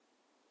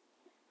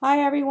Hi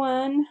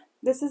everyone,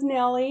 this is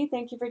Nellie.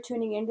 Thank you for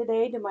tuning in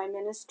today to my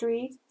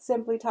ministry,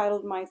 simply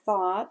titled My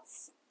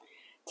Thoughts.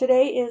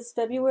 Today is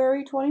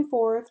February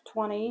 24th,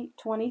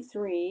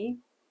 2023,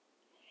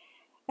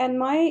 and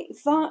my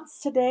thoughts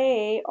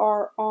today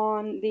are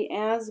on the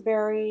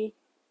Asbury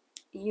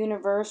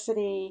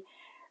University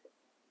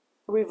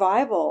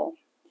revival.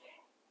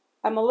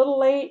 I'm a little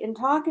late in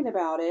talking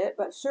about it,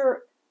 but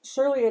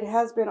surely it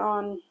has been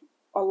on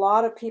a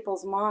lot of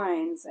people's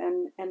minds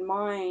and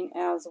mine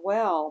as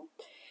well.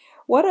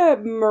 What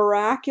a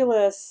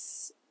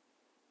miraculous,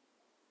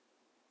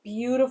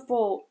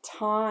 beautiful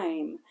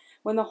time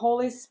when the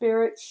Holy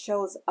Spirit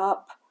shows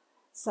up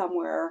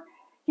somewhere.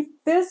 He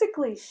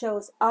physically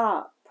shows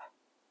up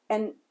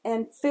and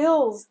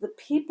fills the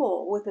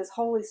people with his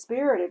Holy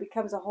Spirit. It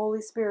becomes a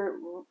Holy Spirit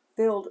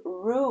filled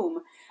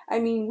room. I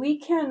mean, we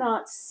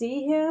cannot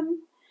see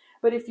him,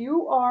 but if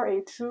you are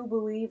a true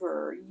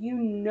believer, you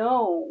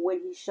know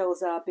when he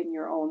shows up in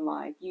your own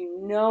life. You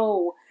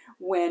know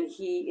when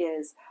he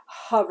is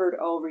hovered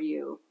over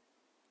you.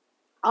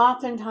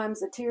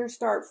 Oftentimes the tears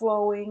start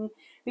flowing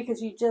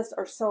because you just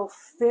are so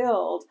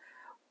filled,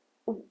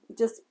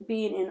 just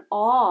being in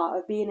awe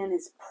of being in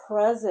his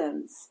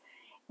presence.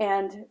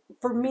 And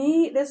for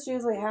me, this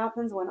usually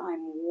happens when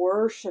I'm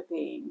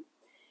worshiping.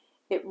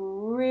 It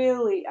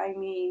really,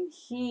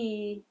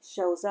 he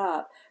shows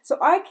up. So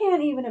I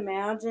can't even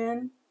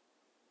imagine.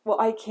 Well,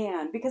 I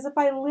can, because if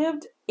I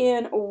lived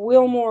in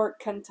Wilmore,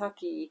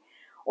 Kentucky,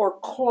 or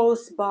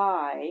close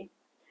by,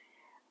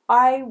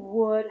 I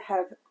would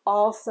have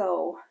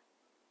also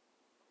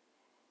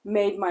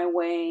made my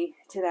way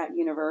to that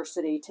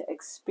university to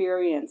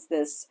experience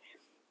this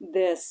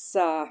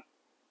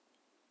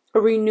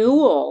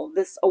renewal,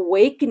 this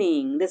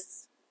awakening,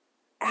 this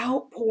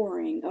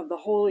outpouring of the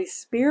Holy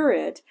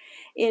Spirit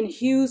in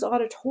Hughes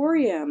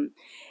Auditorium.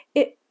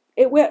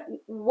 It went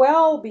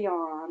well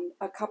beyond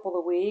a couple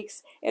of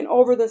weeks, and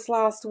over this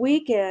last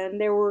weekend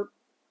there were,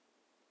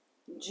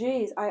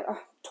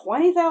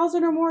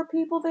 20,000 or more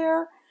people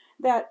there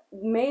that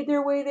made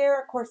their way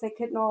there. Of course, they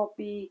couldn't all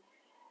be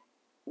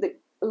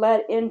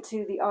led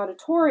into the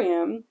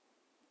auditorium,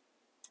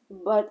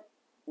 but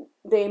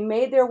they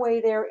made their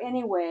way there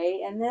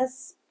anyway, and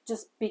this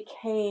just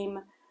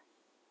became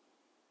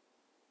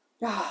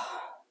a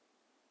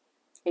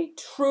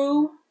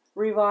true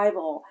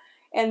revival.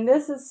 And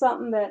this is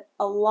something that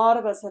a lot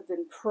of us have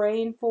been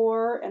praying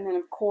for. And then,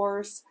 of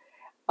course,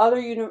 other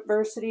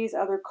universities,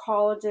 other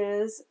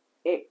colleges,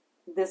 it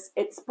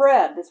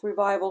spread. This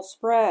revival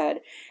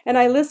spread. And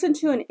I listened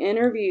to an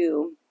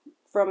interview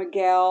from a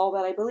gal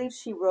that I believe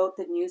she wrote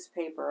the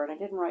newspaper, and I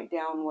didn't write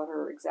down what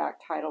her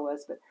exact title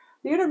was, but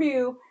the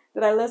interview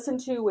that I listened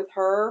to with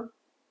her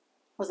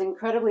was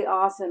incredibly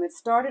awesome. It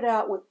started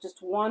out with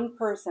just one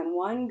person,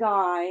 one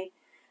guy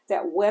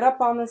that went up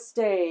on the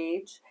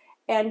stage,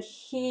 and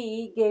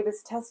he gave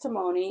his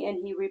testimony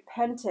and he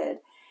repented.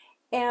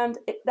 And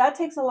that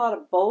takes a lot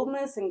of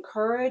boldness and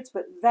courage,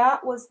 but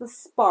that was the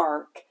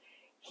spark.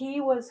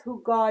 He was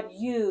who God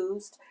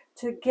used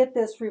to get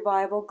this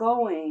revival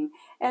going.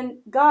 And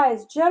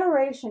guys,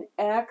 Generation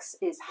X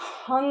is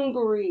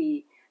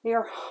hungry. They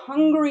are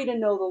hungry to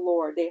know the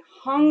Lord. They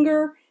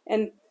hunger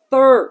and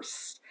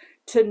thirst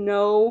to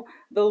know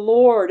the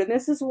Lord. And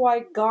this is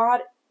why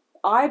God,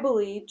 I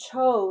believe,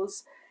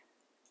 chose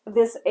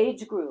this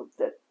age group,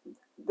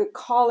 the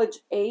college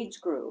age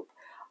group.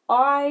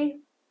 I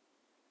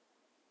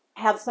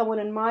have someone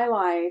in my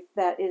life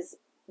that is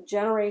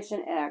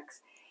Generation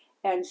X,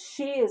 and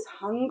she is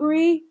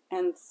hungry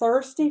and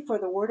thirsty for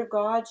the Word of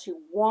God. She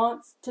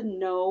wants to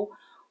know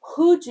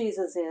who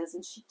Jesus is,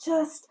 and she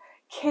just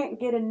can't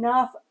get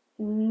enough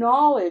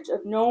knowledge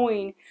of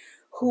knowing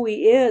who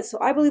he is. So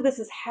I believe this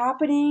is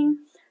happening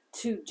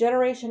to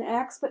Generation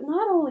X, but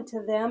not only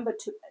to them, but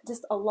to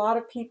just a lot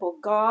of people.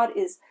 God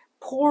is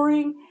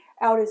pouring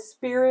out his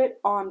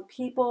Spirit on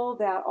people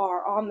that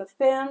are on the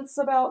fence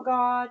about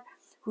God,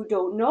 who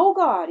don't know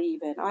God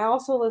even. I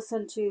also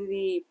listened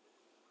to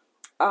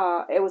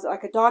it was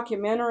like a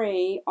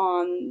documentary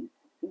on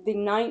the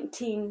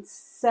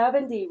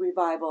 1970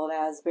 revival at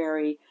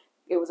Asbury.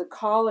 It was a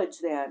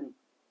college then.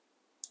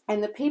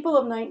 And the people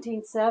of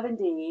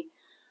 1970,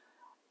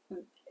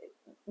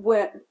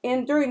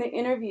 during the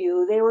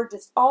interview, they were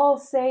just all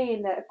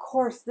saying that, of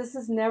course, this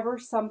is never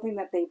something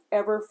that they've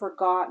ever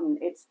forgotten.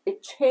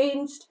 It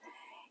changed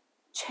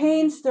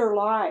their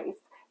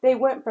life. They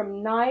went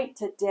from night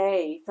to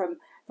day, from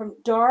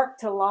dark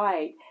to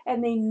light,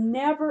 and they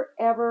never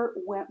ever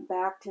went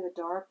back to the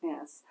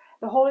darkness.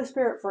 The Holy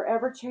Spirit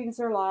forever changed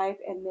their life,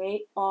 and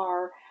they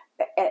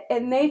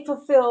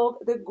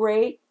fulfilled the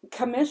Great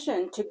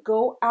Commission to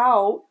go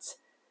out.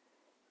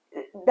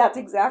 That's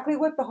exactly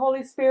what the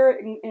Holy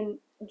Spirit and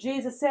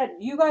Jesus said.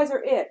 You guys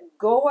are it.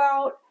 Go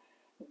out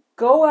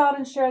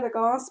and share the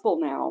gospel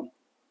now.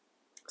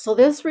 So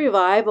this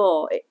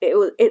revival,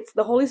 it's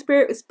the Holy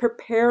Spirit is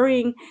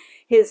preparing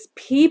his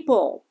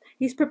people.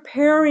 He's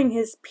preparing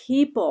his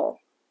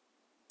people.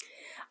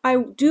 I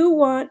do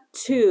want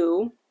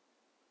to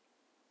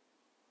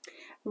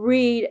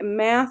read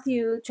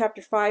Matthew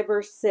chapter 5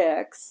 verse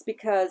 6,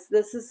 because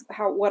this is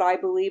what I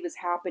believe is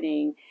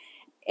happening,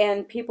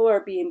 and people are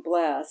being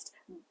blessed.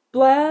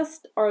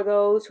 Blessed are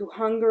those who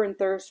hunger and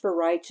thirst for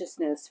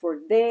righteousness, for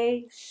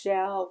they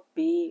shall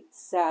be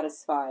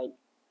satisfied.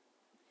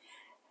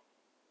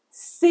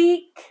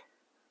 Seek,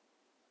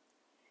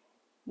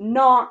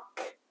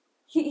 knock.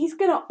 He's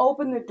going to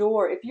open the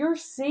door. If you're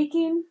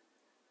seeking,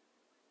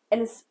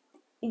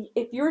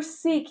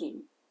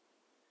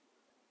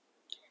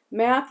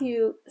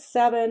 Matthew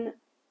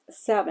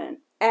 7:7,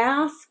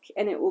 ask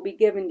and it will be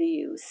given to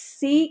you.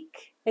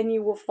 Seek and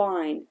you will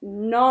find.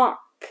 Knock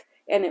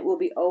and it will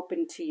be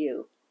open to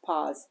you.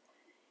 Pause.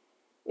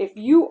 If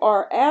you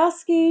are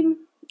asking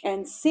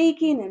and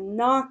seeking and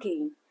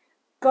knocking,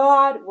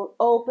 God will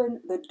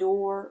open the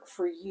door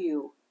for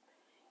you.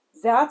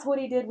 That's what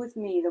he did with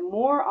me. The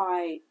more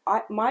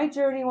my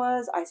journey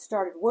was, I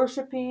started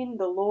worshiping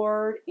the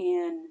Lord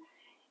in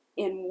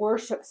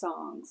worship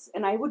songs.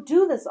 And I would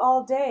do this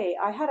all day.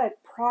 I had a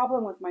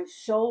problem with my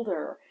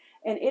shoulder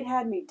and it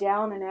had me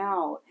down and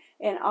out.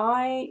 And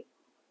I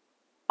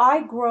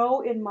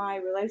grow in my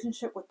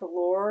relationship with the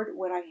Lord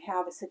when I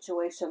have a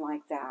situation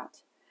like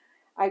that.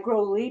 I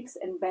grow leaps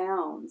and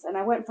bounds. And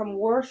I went from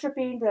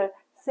worshiping to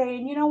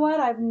saying, you know what?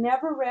 I've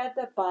never read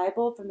the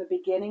Bible from the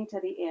beginning to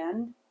the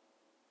end.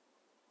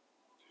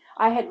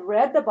 I had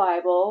read the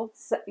Bible,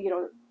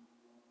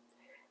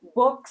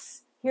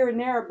 books here and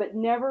there, but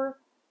never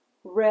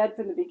read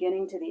from the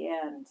beginning to the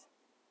end.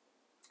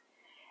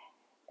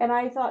 And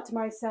I thought to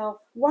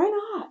myself, why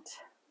not?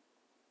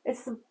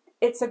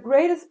 It's the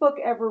greatest book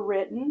ever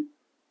written.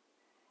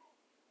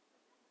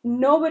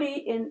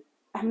 Nobody,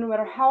 no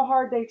matter how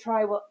hard they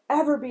try, will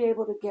ever be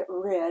able to get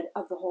rid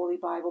of the Holy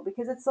Bible,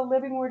 because it's the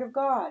living Word of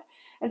God.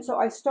 And so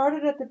I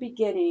started at the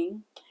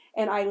beginning,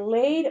 and I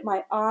laid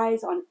my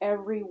eyes on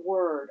every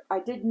word. I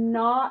did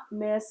not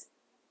miss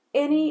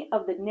any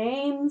of the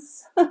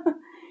names,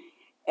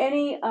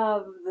 any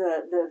of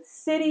the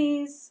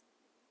cities.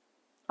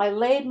 I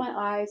laid my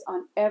eyes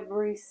on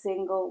every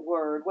single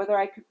word. Whether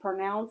I could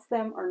pronounce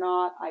them or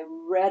not, I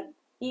read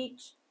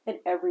each and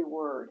every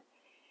word,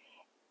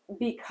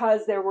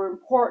 because they were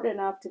important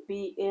enough to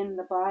be in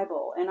the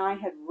Bible. And I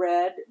had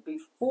read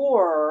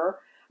before.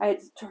 I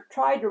had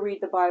tried to read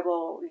the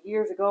Bible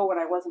years ago when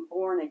I wasn't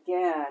born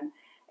again,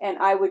 and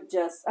I would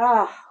just,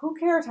 who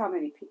cares how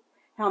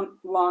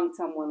long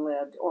someone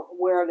lived or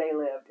where they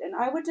lived, and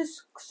I would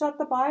just shut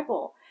the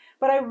Bible.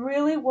 But I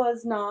really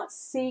was not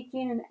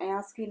seeking and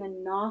asking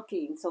and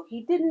knocking, so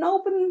he didn't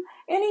open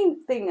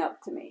anything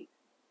up to me.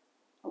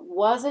 It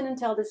wasn't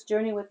until this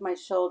journey with my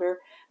shoulder,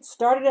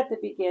 started at the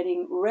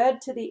beginning, read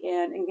to the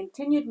end, and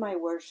continued my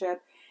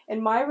worship,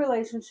 and my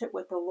relationship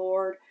with the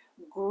Lord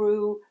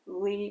grew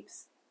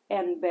leaps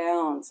and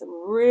bounds. It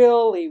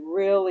really,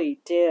 really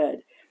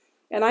did.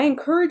 And I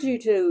encourage you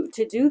to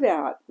do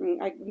that.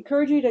 I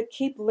encourage you to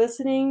keep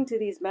listening to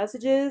these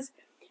messages,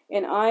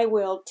 and I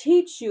will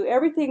teach you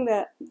everything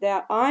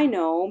that I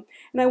know.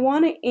 And I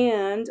want to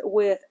end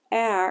with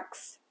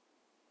Acts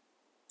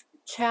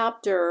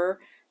chapter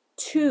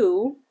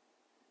 2,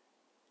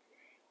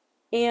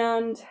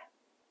 and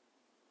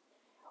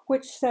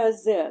which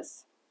says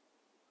this: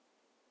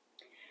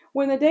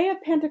 when the day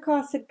of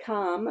Pentecost had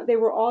come, they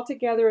were all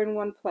together in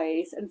one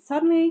place, and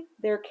suddenly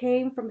there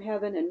came from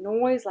heaven a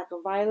noise like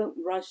a violent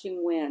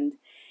rushing wind,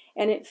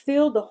 and it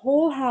filled the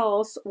whole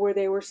house where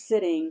they were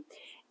sitting.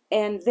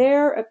 And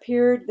there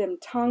appeared them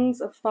tongues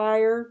of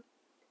fire,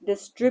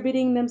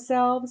 distributing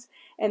themselves,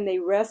 and they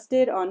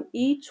rested on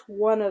each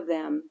one of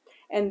them.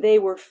 And they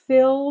were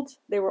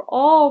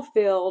all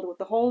filled with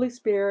the Holy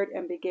Spirit,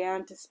 and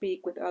began to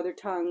speak with other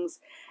tongues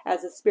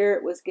as the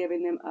Spirit was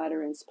giving them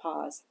utterance.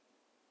 Pause.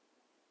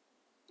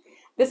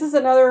 This is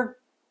another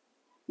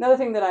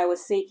thing that I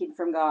was seeking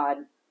from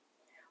God.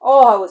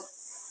 I was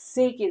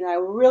seeking. I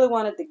really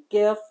wanted the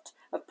gift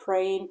of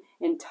praying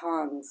in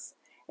tongues.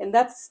 And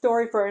that's a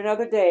story for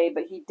another day,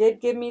 but he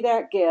did give me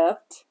that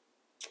gift.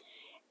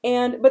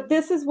 But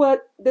this is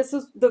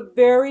the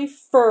very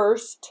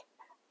first,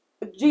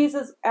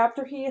 Jesus,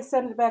 after he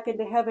ascended back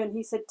into heaven,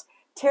 he said,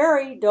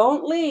 Terry,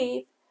 don't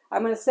leave.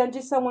 I'm going to send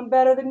you someone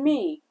better than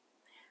me.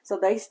 So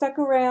they stuck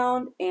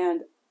around,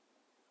 and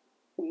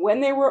when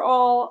they were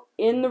all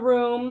in the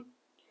room,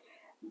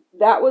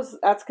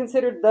 that's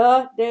considered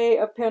the day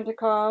of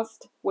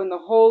Pentecost, when the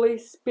Holy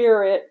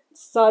Spirit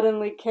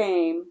suddenly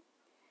came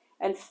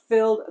and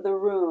filled the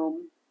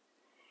room,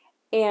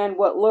 and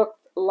what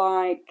looked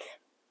like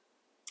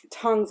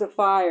tongues of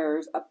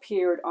fires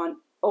appeared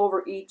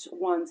over each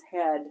one's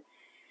head.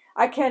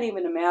 I can't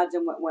even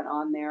imagine what went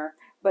on there.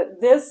 But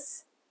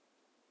this,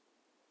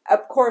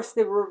 of course,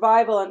 the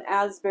revival in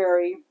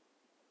Asbury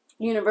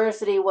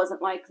University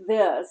wasn't like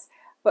this,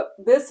 but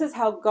this is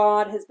how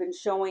God has been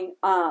showing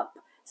up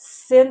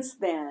since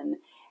then.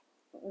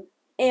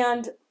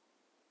 And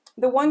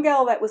the one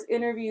gal that was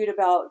interviewed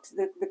about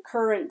the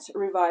current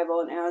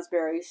revival in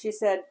Asbury, she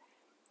said,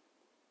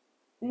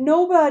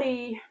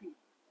 nobody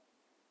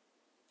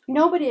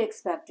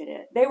expected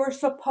it. They were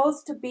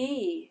supposed to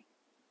be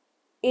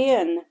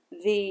in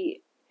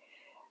the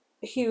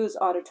Hughes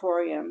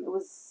Auditorium.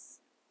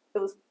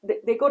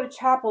 They go to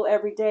chapel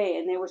every day,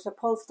 and they were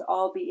supposed to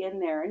all be in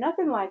there, and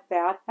nothing like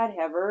that had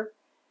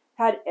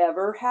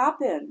ever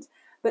happened.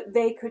 But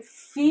they could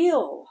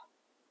feel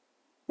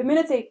the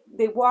minute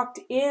they walked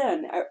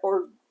in,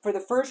 or for the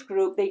first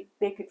group,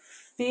 they could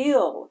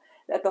feel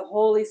that the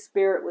Holy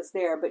Spirit was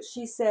there. But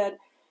she said,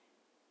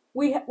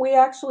 we had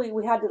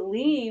to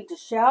leave to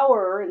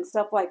shower and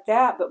stuff like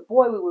that, but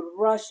boy, we would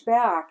rush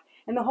back.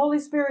 And the Holy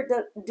Spirit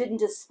didn't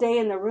just stay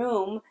in the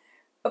room.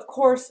 Of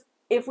course,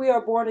 if we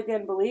are born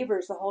again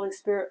believers, the Holy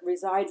Spirit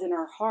resides in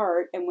our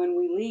heart, and when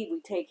we leave, we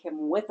take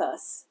him with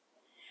us.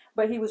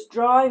 But he was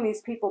drawing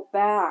these people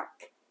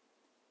back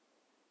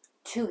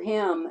to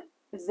him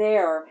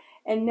there,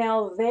 and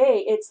now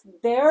it's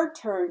their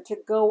turn to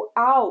go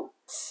out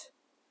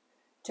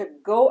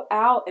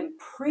and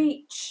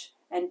preach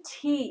and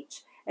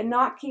teach, and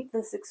not keep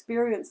this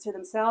experience to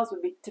themselves,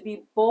 would be to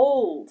be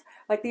bold,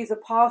 like these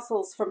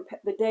apostles from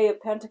the day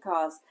of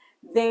Pentecost.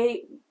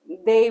 They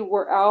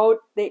were out.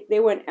 They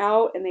went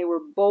out, and they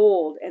were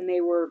bold, and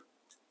they were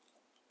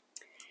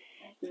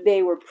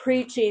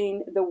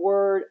preaching the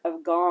word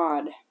of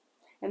God,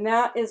 and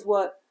that is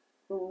what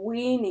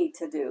we need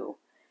to do.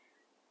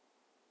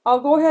 I'll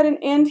go ahead and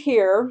end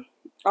here.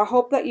 I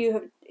hope that you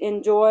have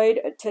enjoyed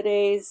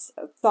today's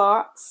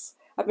thoughts.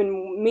 I've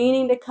been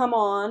meaning to come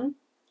on.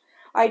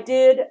 I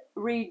did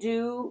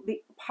redo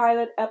the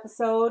pilot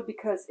episode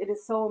because it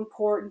is so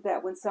important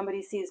that when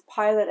somebody sees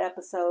pilot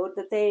episode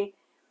that they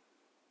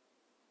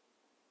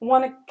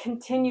want to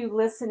continue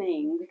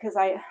listening, because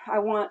I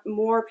want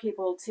more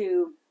people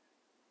to,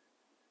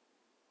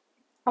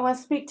 I want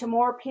to speak to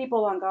more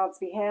people on God's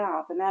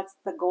behalf, and that's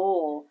the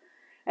goal.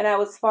 And I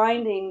was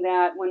finding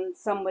that when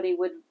somebody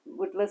would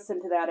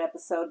listen to that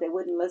episode, they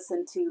wouldn't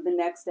listen to the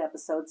next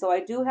episode. So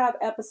I do have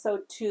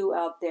episode 2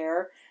 out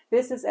there.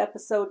 This is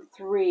episode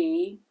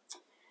 3.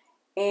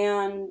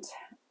 And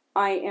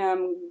I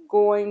am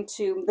going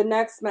to, the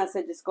next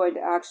message is going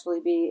to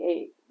actually be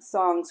a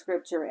song,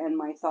 scripture, and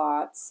my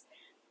thoughts.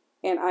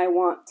 And I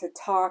want to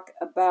talk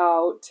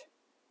about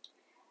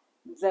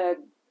the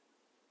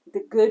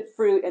good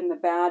fruit and the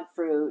bad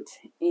fruit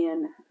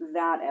in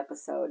that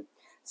episode.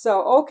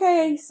 So,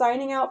 okay,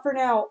 signing out for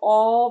now.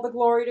 All the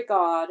glory to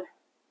God.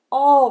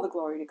 All the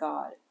glory to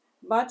God.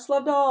 Much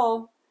loved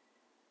all.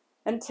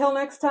 Until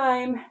next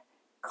time,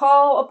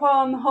 call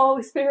upon the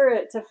Holy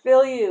Spirit to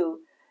fill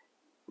you.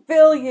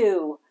 Fill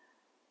you.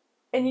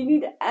 And you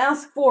need to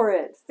ask for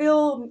it.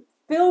 Fill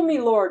me,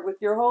 Lord, with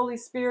your Holy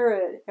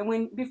Spirit.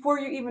 And before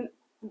you even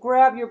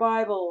grab your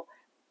Bible,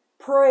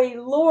 pray,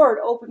 Lord,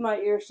 open my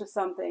ears to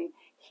something.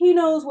 He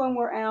knows when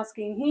we're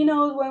asking. He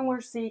knows when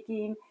we're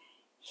seeking.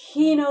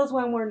 He knows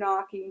when we're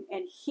knocking.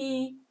 And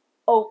he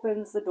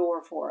opens the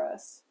door for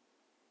us.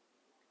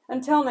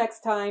 Until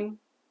next time,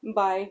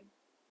 bye.